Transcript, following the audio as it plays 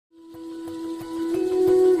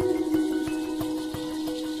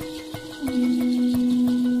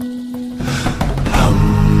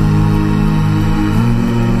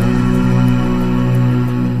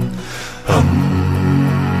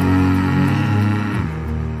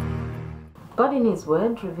God in His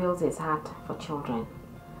Word reveals His heart for children.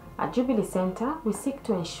 At Jubilee Center, we seek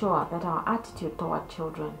to ensure that our attitude toward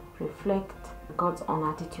children reflect God's own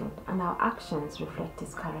attitude and our actions reflect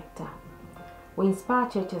His character. We inspire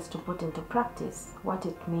churches to put into practice what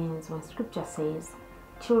it means when Scripture says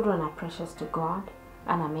children are precious to God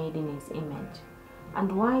and are made in His image,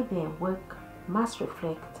 and why their work must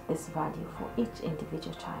reflect this value for each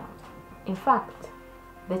individual child. In fact,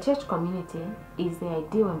 the church community is the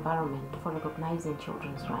ideal environment for recognizing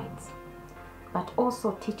children's rights, but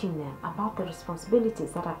also teaching them about the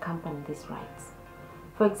responsibilities that accompany these rights.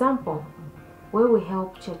 For example, where we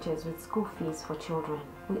help churches with school fees for children,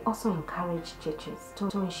 we also encourage churches to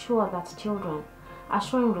ensure that children are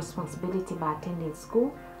showing responsibility by attending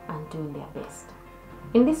school and doing their best.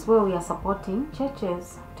 In this way, we are supporting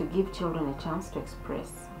churches to give children a chance to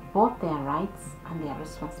express both their rights and their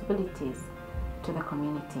responsibilities to the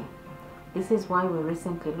community. This is why we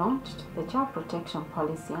recently launched the Child Protection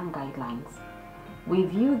Policy and Guidelines. We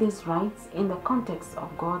view these rights in the context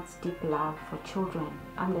of God's deep love for children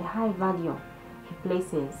and the high value He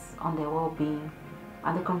places on their well-being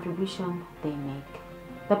and the contribution they make.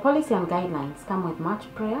 The policy and guidelines come with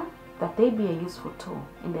much prayer that they be a useful tool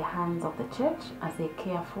in the hands of the church as they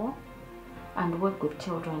care for and work with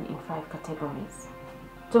children in 5 categories: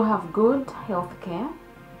 to have good health care,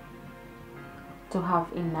 to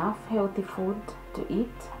have enough healthy food to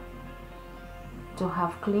eat, to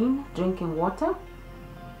have clean drinking water,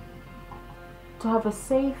 to have a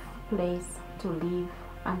safe place to live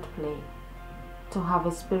and play, to have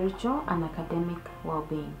a spiritual and academic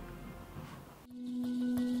well-being.